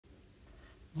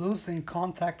Losing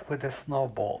contact with a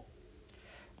snowball.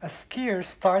 A skier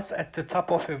starts at the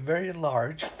top of a very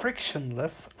large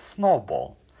frictionless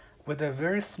snowball with a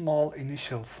very small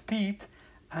initial speed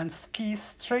and skis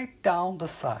straight down the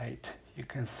side, you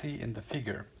can see in the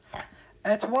figure.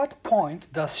 At what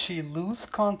point does she lose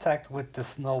contact with the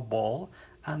snowball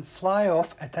and fly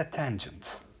off at a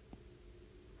tangent?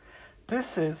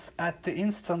 This is at the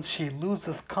instant she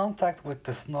loses contact with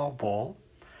the snowball.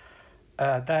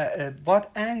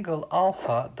 What angle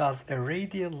alpha does a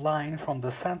radial line from the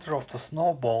center of the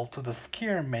snowball to the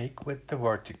skier make with the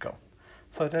vertical?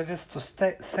 So that is to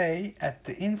say, at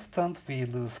the instant we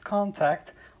lose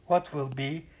contact, what will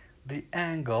be the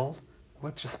angle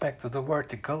with respect to the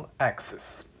vertical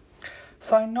axis?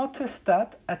 So I noticed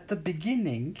that at the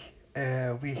beginning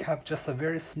we have just a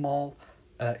very small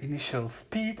initial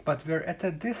speed, but we're at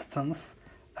a distance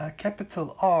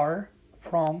capital R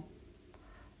from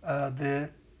the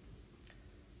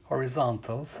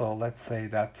horizontal. So let's say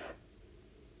that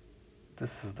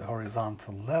this is the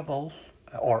horizontal level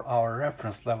or our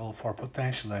reference level for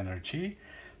potential energy.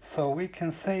 So we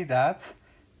can say that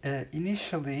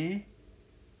initially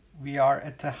we are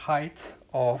at a height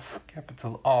of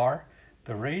capital R,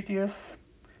 the radius.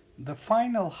 The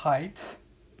final height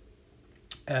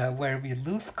where we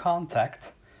lose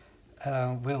contact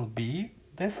will be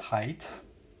this height.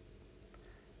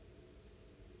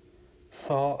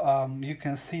 So you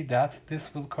can see that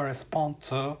this will correspond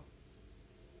to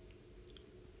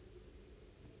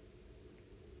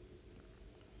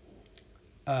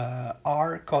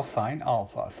R cosine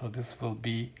alpha. So this will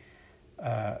be,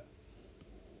 so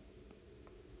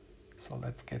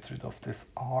let's get rid of this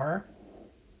R.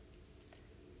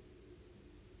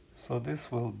 So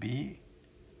this will be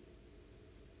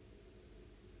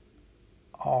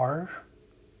R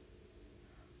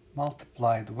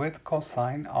multiplied with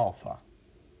cosine alpha.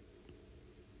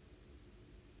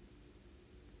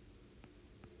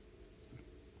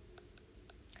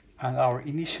 And our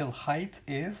initial height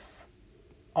is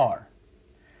R.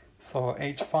 So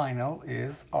H final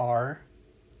is R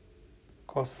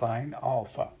cosine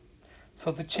alpha.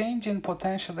 So the change in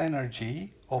potential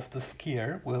energy of the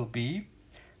skier will be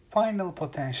final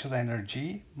potential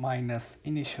energy minus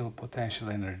initial potential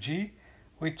energy,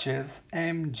 which is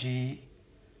mg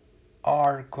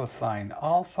R cosine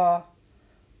alpha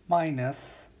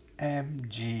minus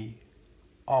mg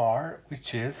R,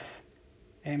 which is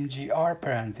mgr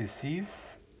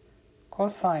parentheses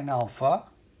cosine alpha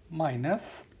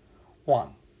minus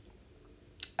 1.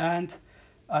 And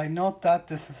I note that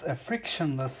this is a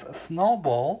frictionless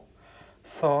snowball,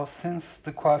 so since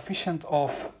the coefficient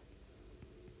of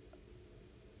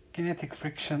kinetic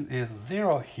friction is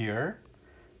 0 here,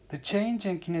 the change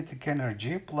in kinetic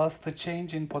energy plus the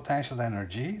change in potential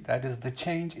energy, that is the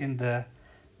change in the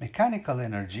mechanical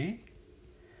energy,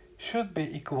 should be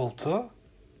equal to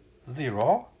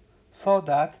 0, so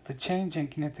that the change in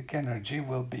kinetic energy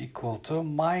will be equal to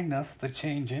minus the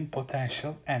change in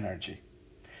potential energy.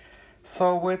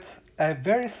 So with a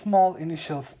very small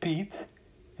initial speed,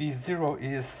 V0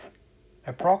 is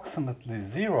approximately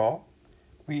 0,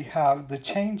 we have the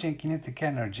change in kinetic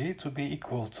energy to be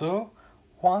equal to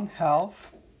 1/2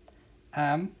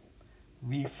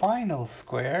 mv final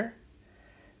square,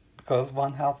 because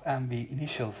 1/2 mv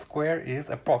initial square is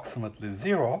approximately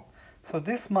 0. So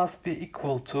this must be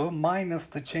equal to minus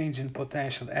the change in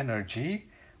potential energy,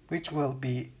 which will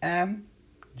be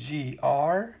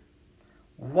mgr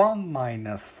 1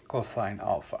 minus cosine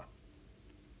alpha,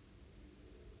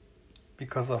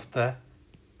 because of the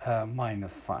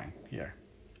minus sign here.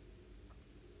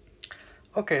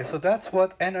 Okay, so that's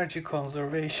what energy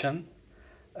conservation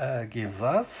gives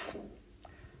us.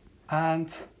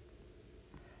 And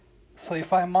so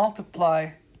if I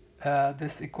multiply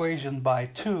this equation by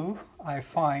 2, I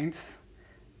find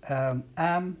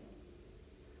mv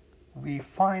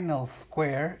final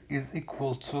square is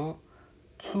equal to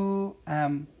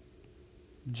 2mgr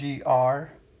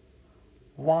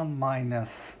 1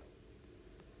 minus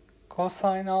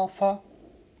cosine alpha,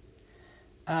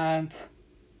 and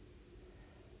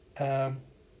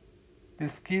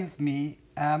this gives me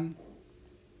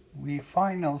mv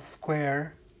final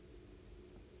square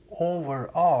over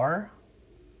r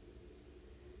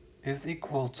is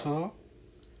equal to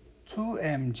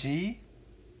 2mg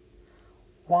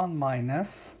 1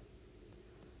 minus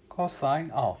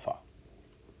cosine alpha.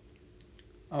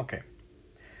 Okay,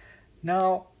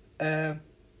 now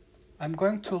I'm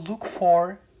going to look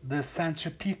for the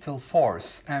centripetal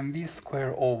force mv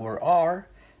square over r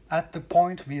at the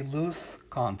point we lose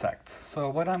contact. So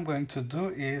what I'm going to do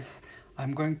is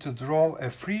I'm going to draw a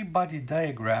free body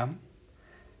diagram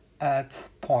at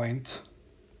point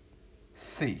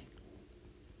C.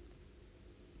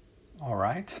 All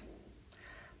right.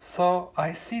 So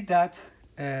I see that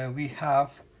we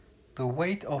have the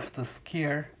weight of the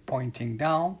sphere pointing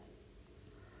down.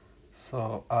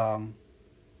 So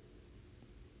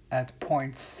at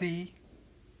point C,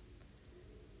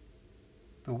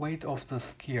 the weight of the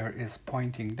sphere is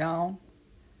pointing down,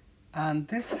 and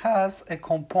this has a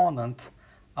component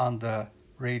on the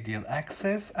radial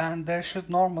axis, and there should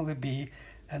normally be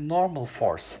a normal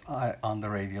force on the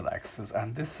radial axis,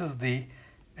 and this is the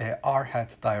r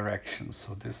hat direction.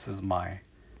 So this is my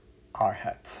r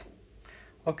hat.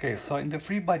 Okay, so in the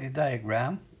free body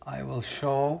diagram I will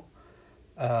show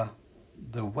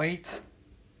the weight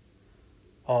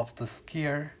of the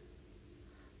sphere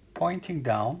pointing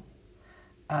down,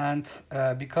 and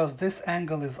because this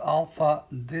angle is alpha,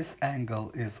 this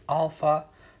angle is alpha,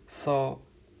 so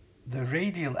the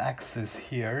radial axis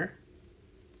here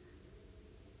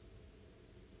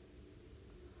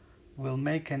will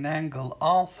make an angle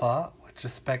alpha with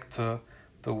respect to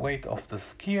the weight of the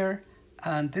sphere,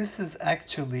 and this is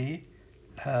actually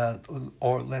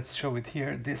or let's show it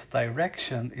here, this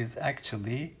direction is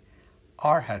actually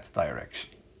r hat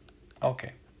direction.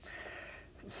 Okay,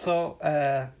 so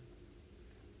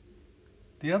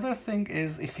the other thing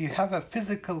is, if you have a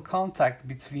physical contact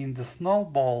between the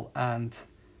snowball and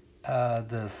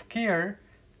the sphere,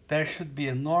 there should be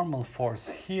a normal force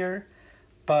here,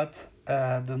 but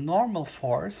the normal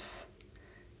force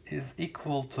is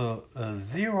equal to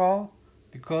 0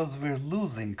 because we're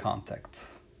losing contact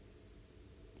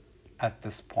at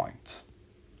this point.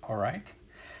 All right,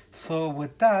 so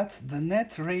with that, the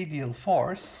net radial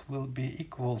force will be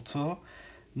equal to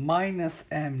minus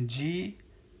mg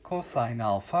cosine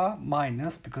alpha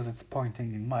minus, because it's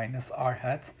pointing in minus r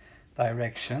hat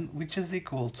direction, which is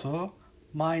equal to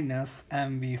minus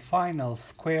mv final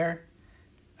square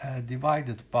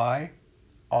divided by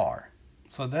r.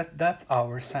 So that's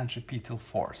our centripetal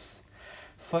force.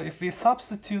 So if we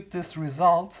substitute this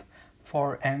result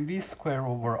for mv square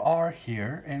over r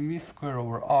here, mv square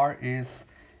over r is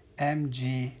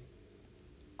mg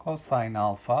cosine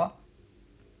alpha.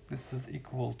 This is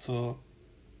equal to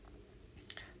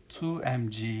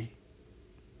 2mg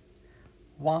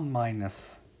 1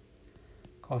 minus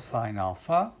cosine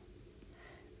alpha.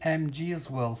 mg's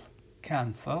will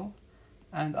cancel,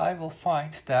 and I will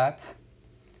find that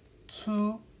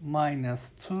 2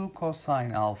 minus 2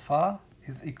 cosine alpha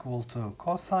is equal to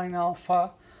cosine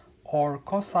alpha, or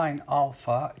cosine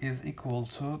alpha is equal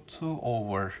to 2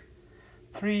 over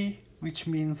 3, which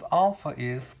means alpha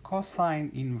is cosine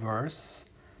inverse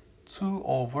 2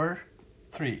 over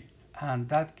 3, and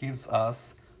that gives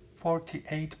us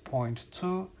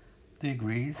 48.2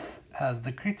 degrees as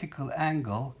the critical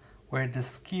angle where the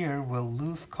skier will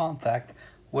lose contact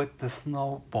with the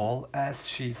snowball as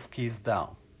she skis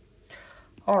down.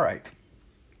 All right,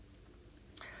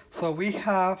 so we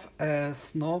have a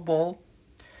snowball.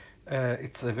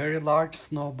 It's a very large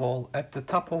snowball. At the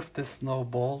top of the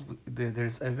snowball,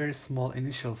 there's a very small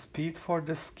initial speed for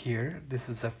the skier. This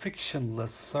is a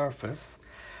frictionless surface.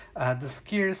 The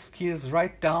skier skis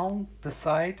right down the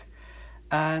side,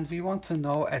 and we want to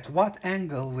know at what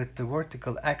angle with the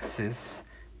vertical axis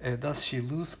does she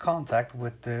lose contact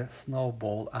with the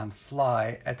snowball and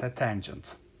fly at a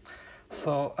tangent.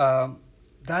 So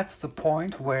that's the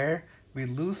point where we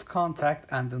lose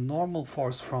contact and the normal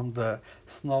force from the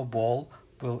snowball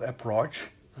will approach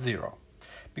 0.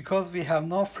 Because we have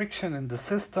no friction in the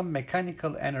system,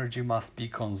 mechanical energy must be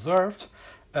conserved.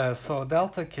 So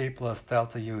delta k plus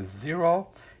delta u is 0.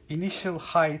 Initial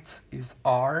height is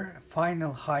r,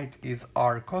 final height is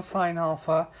r cosine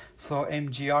alpha, so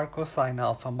mgr cosine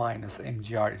alpha minus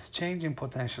mgr is change in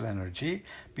potential energy.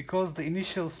 Because the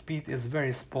initial speed is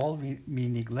very small, we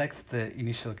neglect the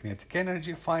initial kinetic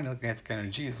energy. Final kinetic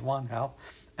energy is 1/2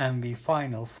 mv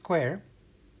final square.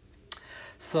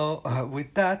 So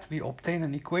with that, we obtain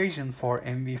an equation for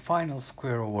mv final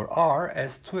square over r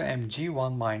as 2mg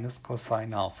 1 minus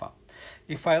cosine alpha.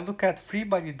 If I look at free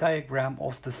body diagram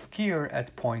of the skier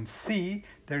at point C,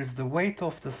 there is the weight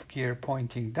of the skier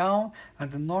pointing down, and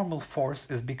the normal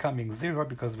force is becoming 0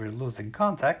 because we're losing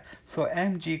contact. So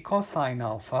mg cosine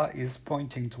alpha is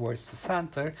pointing towards the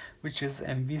center, which is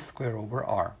mv square over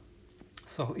r.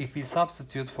 So if we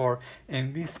substitute for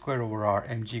mv square over r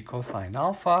mg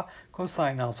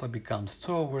cosine alpha becomes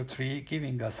 2 over 3,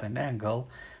 giving us an angle,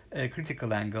 a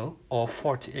critical angle of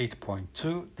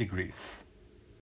 48.2 degrees.